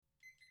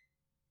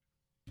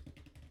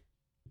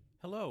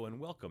Hello and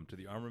welcome to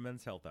the Armor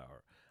Men's Health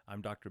Hour. I'm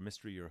Dr.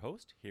 Mistry, your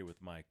host, here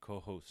with my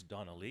co-host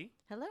Donna Lee.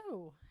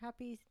 Hello.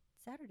 Happy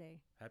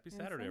Saturday. Happy And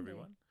Saturday, Sunday.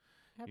 everyone.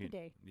 Happy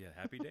day. Yeah,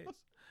 happy days.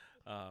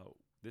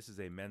 This is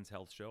a men's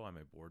health show. I'm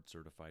a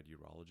board-certified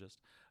urologist.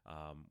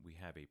 We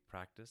have a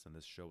practice, and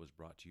this show is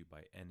brought to you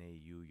by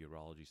NAU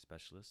Urology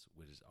Specialists,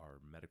 which is our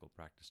medical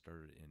practice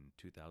started in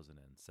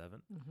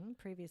 2007.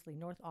 Previously,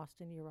 North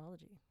Austin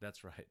Urology.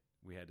 That's right.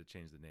 We had to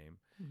change the name.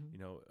 You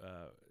know,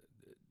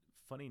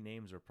 funny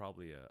names are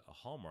probably a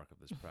hallmark of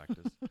this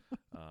practice.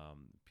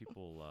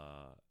 People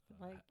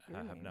Like your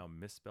have name. now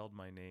misspelled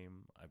my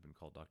name. I've been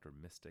called Dr.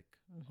 Mystic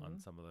on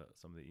some of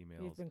the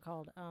emails. You've been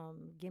called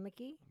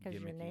gimmicky because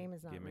your Gimmicky, name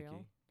is not gimmicky.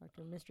 real.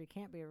 Dr. Mistry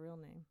can't be a real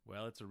name.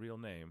 Well, it's a real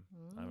name.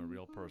 I'm a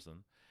real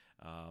person.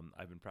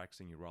 I've been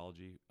practicing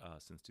urology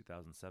since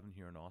 2007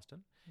 here in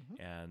Austin.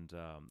 And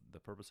the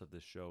purpose of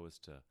this show is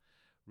to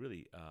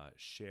really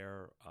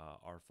share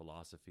our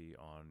philosophy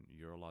on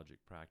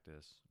urologic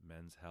practice,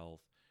 men's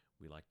health.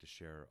 We like to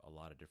share a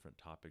lot of different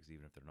topics,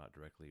 even if they're not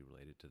directly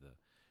related to the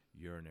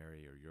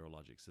urinary or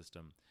urologic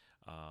system,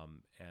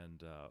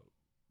 and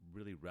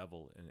really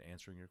revel in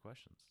answering your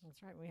questions.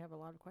 That's right. We have a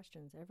lot of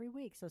questions every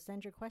week. So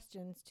send your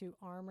questions to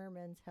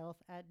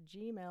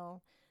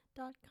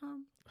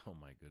armormenshealth@gmail.com. Oh,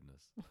 my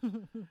goodness.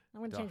 I'm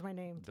going to change my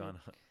name to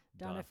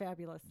Donna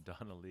Fabulous.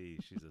 Donna Lee.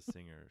 She's a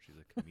singer. She's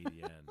a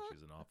comedian.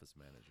 She's an office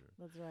manager.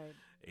 That's right.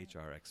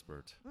 HR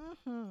expert.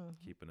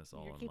 Keeping us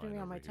all You're in keeping line me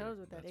on over my toes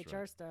here. with that That's HR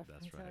right. stuff.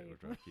 That's I tell right. you. We're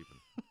trying to keep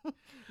it.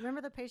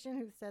 Remember the patient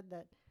who said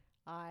that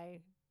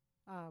I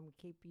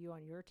keep you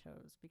on your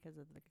toes because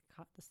of the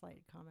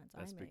slight comments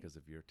That's I made? because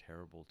of your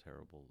terrible,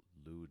 terrible,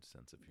 lewd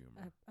sense of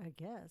humor. I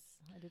guess.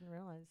 I didn't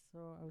realize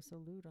I was so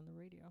lewd on the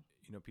radio.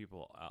 You know,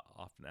 people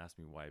often ask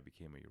me why I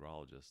became a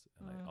urologist,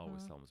 and I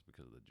always tell them it's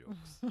because of the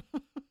jokes.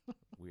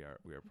 We are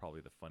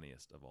probably the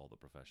funniest of all the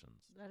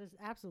professions. That is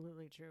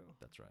absolutely true.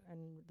 That's right.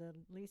 And the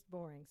least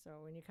boring.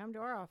 So when you come to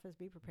our office,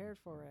 be prepared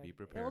for it. Be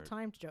prepared.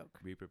 Ill-timed joke.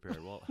 Be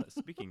prepared. Well,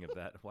 speaking of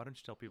that, why don't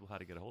you tell people how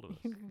to get a hold of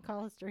us? You can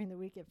call us during the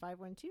week at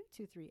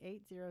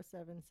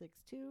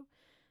 512-238-0762.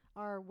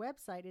 Our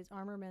website is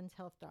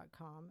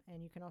armormenshealth.com,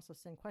 and you can also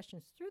send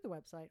questions through the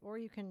website, or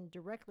you can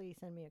directly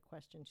send me a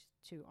question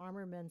to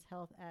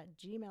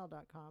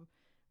armormenshealth@gmail.com.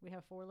 We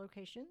have 4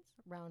 locations: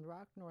 Round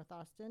Rock, North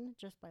Austin,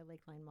 just by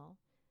Lakeline Mall;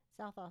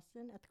 South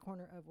Austin at the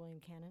corner of William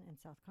Cannon and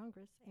South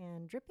Congress;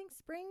 and Dripping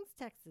Springs,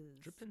 Texas.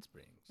 Dripping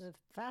Springs. The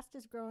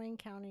fastest growing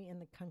county in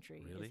the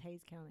country Really? is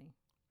Hayes County.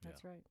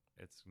 That's right.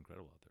 It's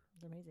incredible out there.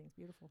 It's amazing. It's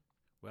beautiful.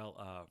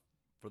 Well,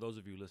 for those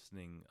of you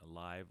listening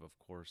live, of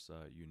course,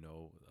 you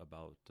know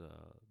about the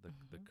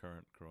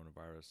current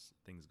coronavirus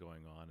things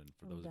going on. And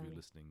for those of you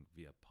listening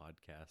via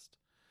podcast,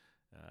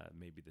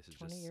 maybe this is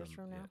 20 just years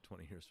from now?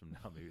 20 years from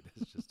now, maybe this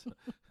is just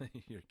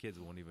your kids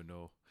won't even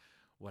know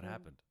what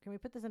happened. Can we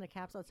put this in a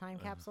time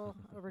capsule,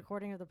 a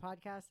recording of the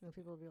podcast, and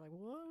people will be like,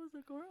 what was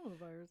the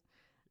coronavirus?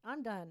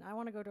 I'm done. I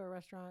want to go to a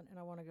restaurant and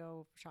I want to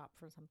go shop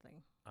for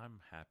something. I'm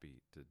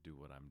happy to do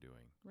what I'm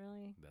doing.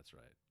 Really? That's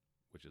right,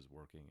 which is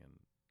working and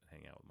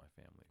hang out with my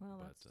family. Well,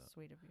 but, that's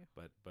sweet of you.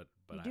 But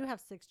You do have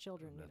 6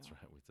 children. That's you know.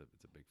 right.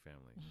 It's a big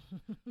family.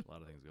 A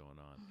lot of things going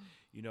on.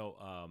 You know,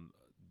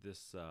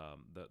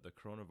 the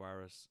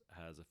coronavirus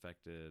has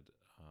affected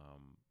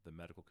the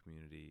medical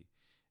community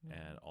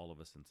and all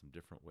of us in some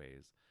different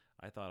ways.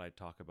 I thought I'd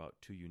talk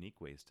about 2 unique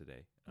ways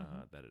today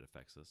that it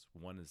affects us.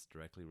 One is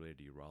directly related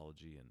to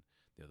urology, and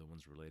the other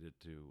one's related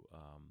to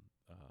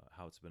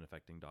how it's been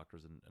affecting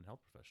doctors and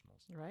health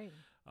professionals. Right.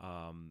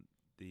 I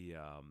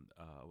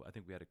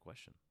think we had a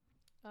question.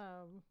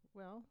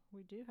 Well,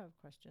 we do have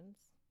questions.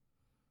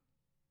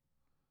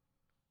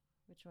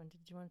 Which one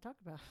did you want to talk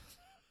about?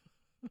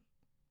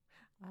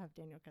 I'll have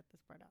Daniel cut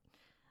this part out.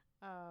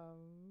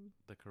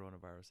 The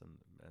coronavirus and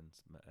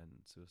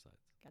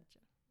suicides. Gotcha.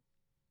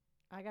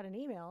 I got an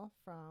email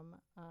from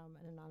an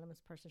anonymous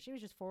person. She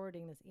was just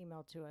forwarding this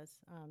email to us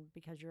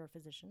because you're a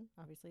physician,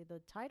 obviously. The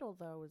title,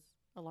 though, was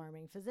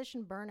alarming.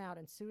 Physician burnout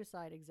and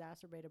suicide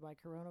exacerbated by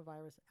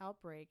coronavirus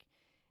outbreak.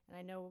 And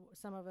I know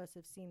some of us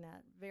have seen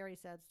that very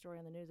sad story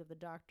on the news of the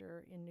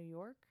doctor in New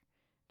York,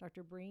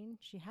 Dr. Breen.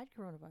 She had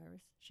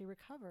coronavirus. She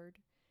recovered.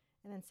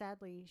 And then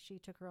sadly, she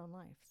took her own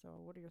life. So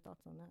what are your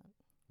thoughts on that?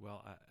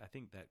 Well, I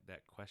think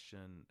that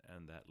question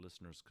and that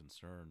listener's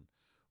concern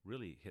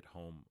really hit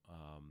home.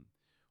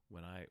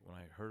 When I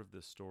heard of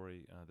this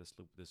story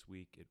this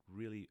week, it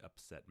really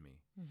upset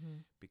me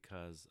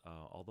because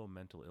although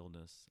mental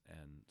illness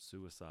and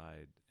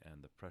suicide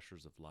and the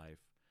pressures of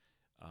life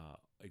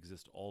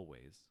exist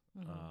always,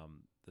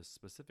 the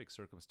specific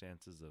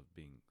circumstances of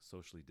being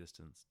socially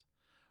distanced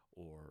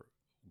or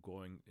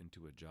going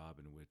into a job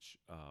in which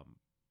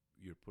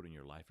you're putting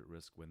your life at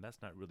risk when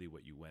that's not really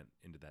what you went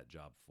into that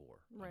job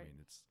for. Right. I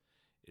mean,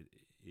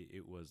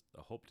 it was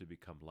a hope to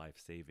become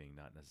life-saving,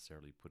 not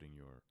necessarily putting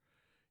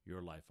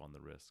your life on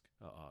the risk,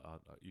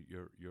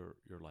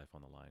 your life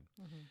on the line.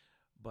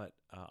 But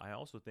I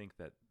also think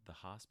that the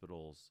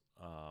hospitals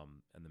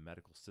and the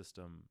medical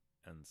system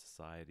and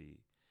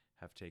society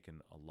have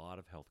taken a lot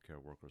of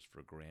healthcare workers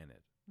for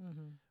granted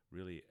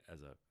really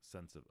as a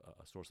sense of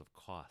a source of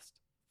cost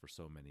for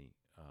so many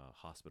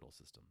hospital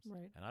systems.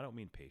 Right. And I don't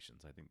mean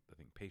patients. I think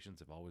patients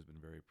have always been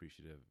very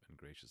appreciative and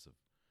gracious of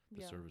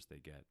the service they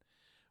get.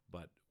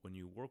 But when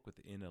you work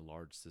within a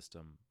large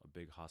system, a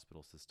big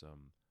hospital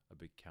system, a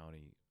big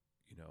county,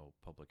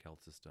 public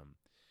health system,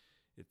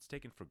 it's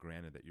taken for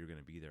granted that you're going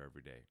to be there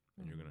every day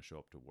and you're going to show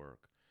up to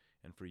work.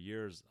 And for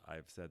years,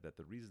 I've said that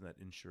the reason that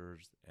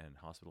insurers and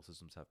hospital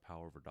systems have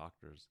power over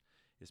doctors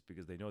is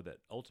because they know that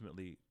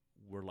ultimately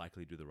we're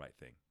likely to do the right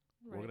thing.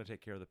 Right. We're going to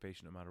take care of the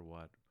patient no matter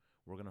what.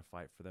 We're going to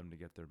fight for them to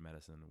get their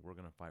medicine. We're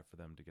going to fight for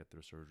them to get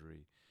their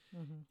surgery.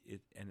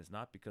 And it's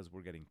not because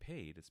we're getting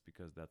paid. It's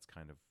because that's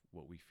kind of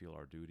what we feel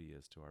our duty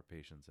is to our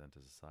patients and to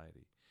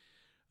society.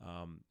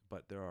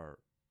 But there are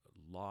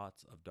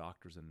lots of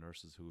doctors and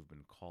nurses who have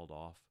been called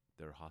off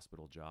their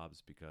hospital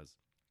jobs because,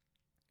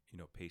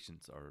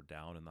 patients are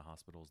down in the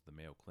hospitals. The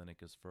Mayo Clinic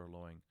is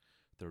furloughing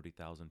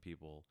 30,000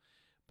 people.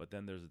 But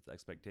then there's this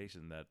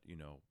expectation that,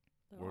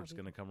 work's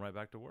going to come right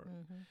back to work.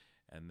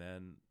 And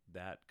then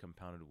that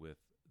compounded with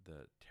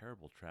the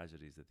terrible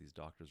tragedies that these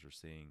doctors are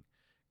seeing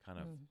kind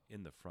of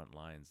in the front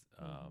lines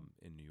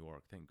in New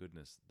York. Thank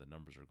goodness the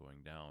numbers are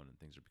going down and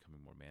things are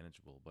becoming more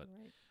manageable. But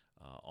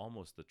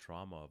almost the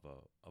trauma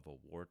of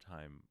a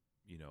wartime,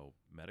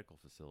 medical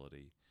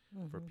facility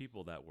for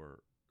people that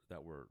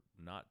were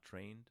not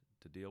trained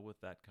to deal with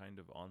that kind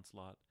of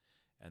onslaught,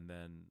 and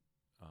then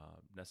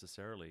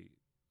necessarily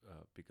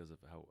because of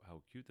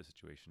how acute the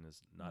situation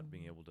is, not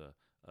being able to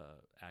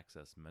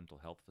access mental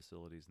health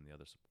facilities and the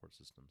other support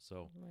systems.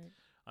 So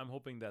I'm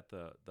hoping that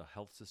the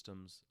health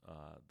systems,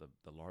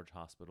 the large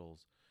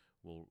hospitals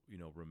will,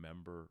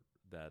 remember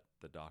that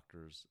the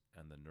doctors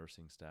and the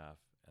nursing staff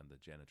and the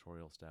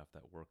janitorial staff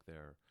that work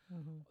there,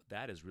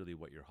 that is really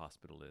what your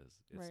hospital is.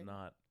 It's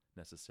not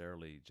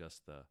necessarily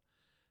just the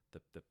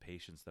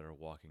patients that are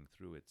walking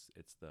through.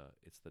 It's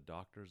the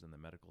doctors and the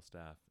medical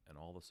staff and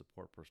all the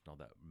support personnel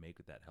that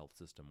make that health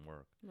system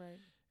work. Right.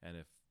 And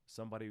if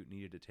somebody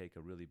needed to take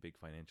a really big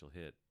financial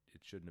hit,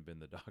 it shouldn't have been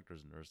the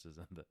doctors and nurses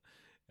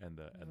and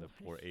the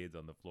poor aides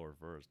on the floor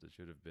first. It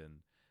should have been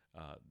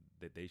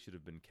they should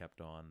have been kept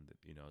on,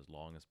 as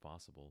long as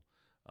possible,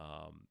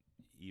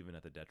 even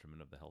at the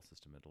detriment of the health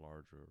system at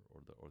large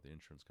or the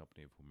insurance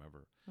company of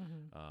whomever.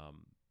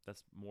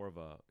 That's more of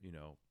a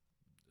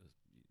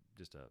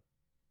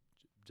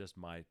just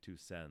my 2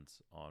 cents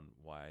on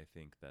why I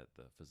think that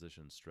the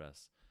physician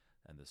stress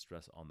and the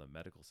stress on the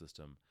medical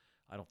system,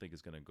 I don't think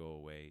is going to go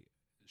away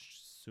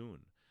soon.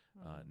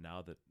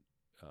 Now that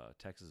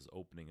Texas is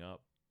opening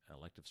up,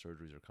 elective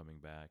surgeries are coming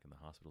back, and the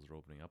hospitals are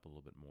opening up a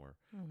little bit more,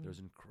 there's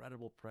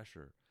incredible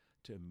pressure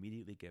to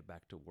immediately get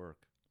back to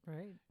work.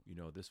 Right.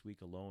 This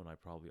week alone, I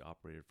probably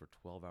operated for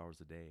 12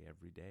 hours a day,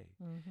 every day.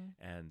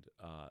 And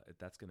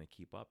that's going to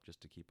keep up just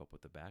to keep up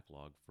with the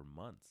backlog for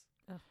months.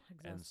 Oh,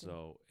 exhausting. And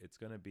so it's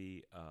going to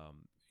be,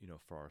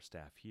 for our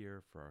staff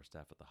here, for our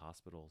staff at the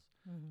hospitals.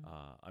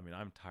 I mean,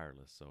 I'm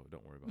tireless, so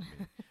don't worry about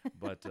me.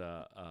 But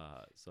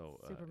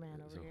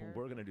Superman over here.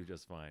 We're going to do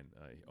just fine.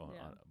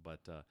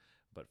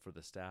 But for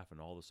the staff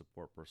and all the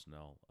support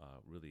personnel,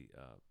 really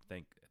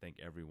thank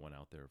everyone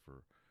out there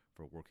for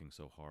working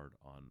so hard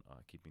on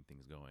keeping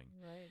things going.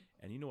 Right.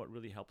 And you know what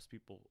really helps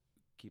people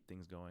keep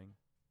things going?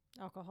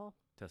 Alcohol?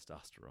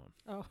 Testosterone.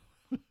 Oh,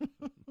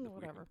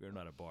 whatever. We're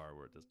not a bar,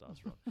 we're at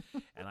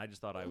testosterone. And I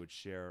just thought I would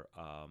share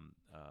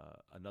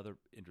another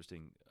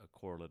interesting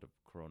correlate of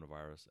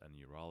coronavirus and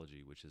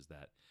urology, which is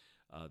that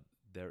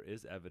there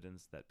is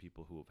evidence that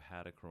people who have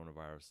had a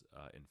coronavirus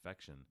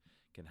infection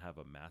can have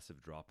a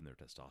massive drop in their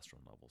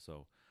testosterone level.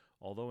 So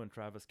although in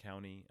Travis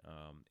County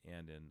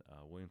and in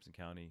Williamson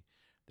County,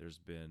 there's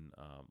been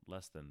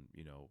less than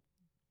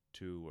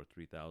 2,000 or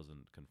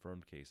 3,000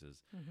 confirmed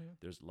cases.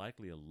 There's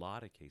likely a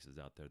lot of cases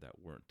out there that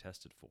weren't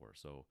tested for.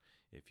 So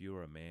if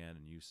you're a man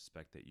and you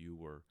suspect that you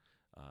were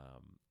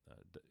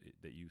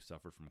that you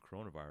suffered from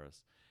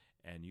coronavirus,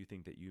 and you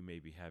think that you may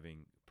be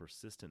having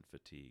persistent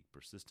fatigue,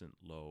 persistent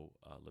low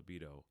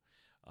libido,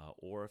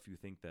 or if you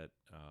think that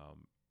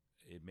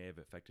it may have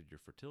affected your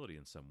fertility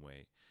in some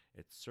way,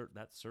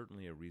 that's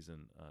certainly a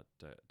reason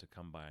to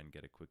come by and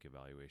get a quick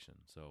evaluation.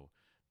 So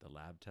the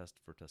lab test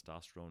for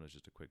testosterone is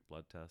just a quick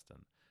blood test,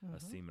 and a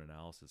semen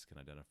analysis can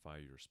identify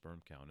your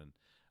sperm count. And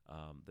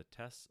the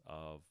tests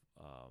of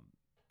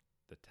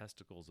the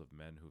testicles of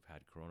men who've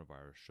had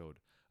coronavirus showed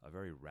a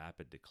very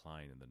rapid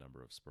decline in the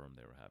number of sperm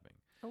they were having.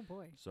 Oh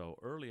boy! So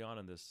early on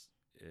in this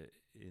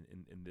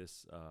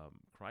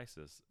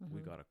crisis,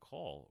 we got a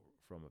call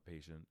from a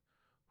patient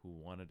who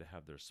wanted to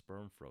have their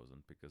sperm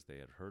frozen because they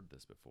had heard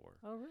this before.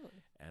 Oh,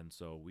 really? And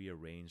so we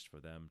arranged for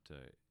them to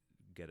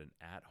get an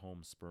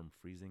at-home sperm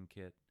freezing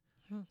kit.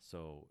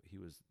 So he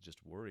was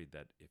just worried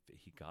that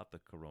if he got the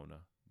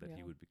corona, that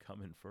he would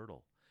become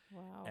infertile.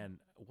 Wow. And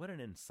what an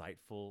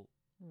insightful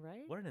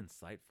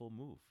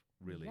move,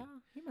 really. Yeah,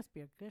 he must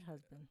be a good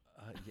husband.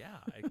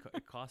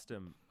 It cost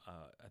him,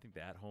 I think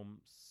the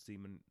at-home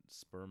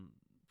sperm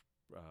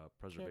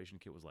preservation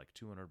kit was like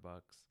 $200,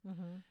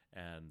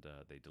 and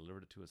they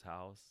delivered it to his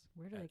house.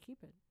 Where do they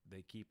keep it?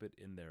 They keep it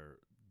in their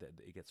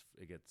it gets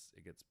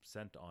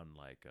sent on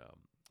like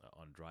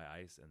on dry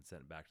ice and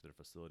sent back to their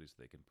facility so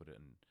they can put it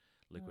in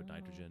liquid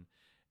nitrogen.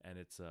 And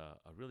it's a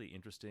really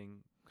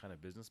interesting kind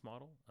of business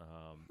model.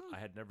 I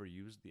had never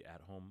used the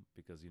at-home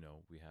because,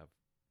 we have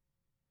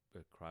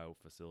cryo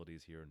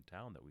facilities here in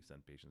town that we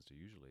send patients to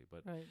usually.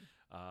 But Right.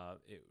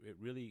 It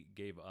really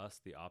gave us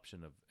the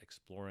option of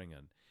exploring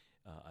an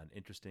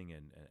interesting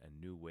and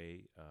new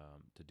way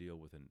to deal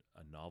with a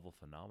novel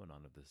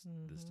phenomenon of this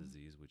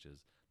disease, which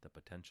is the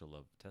potential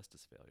of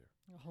testis failure.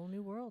 A whole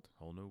new world.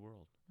 Whole new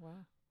world.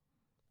 Wow.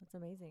 That's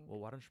amazing. Well,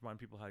 why don't you remind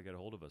people how to get a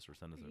hold of us or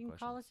send us their You can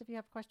questions? call us if you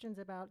have questions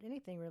about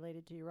anything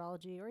related to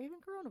urology or even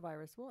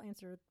coronavirus. We'll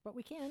answer what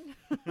we can.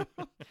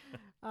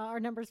 Our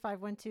number is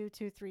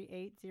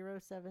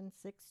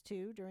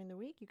 512-238-0762 during the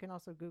week. You can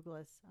also Google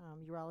us,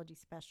 urology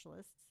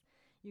specialists.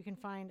 You can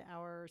find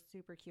our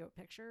super cute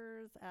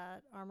pictures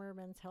at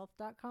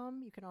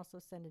armormenshealth.com. You can also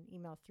send an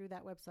email through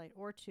that website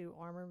or to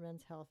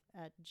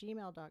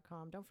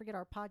armormenshealth@gmail.com. Don't forget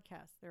our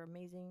podcasts. They're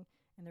amazing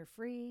and they're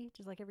free,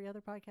 just like every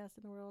other podcast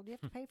in the world. Do you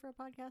have to pay for a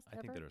podcast I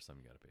think there are some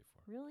you got to pay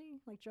for. Really?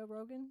 Like Joe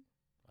Rogan?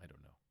 I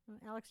don't know.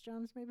 Alex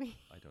Jones, maybe?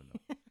 I don't know.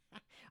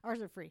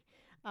 Ours are free.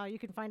 You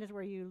can find us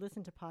where you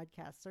listen to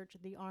podcasts. Search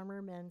the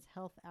Armor Men's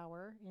Health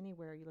Hour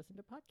anywhere you listen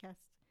to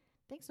podcasts.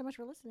 Thanks so much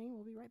for listening.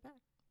 We'll be right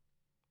back.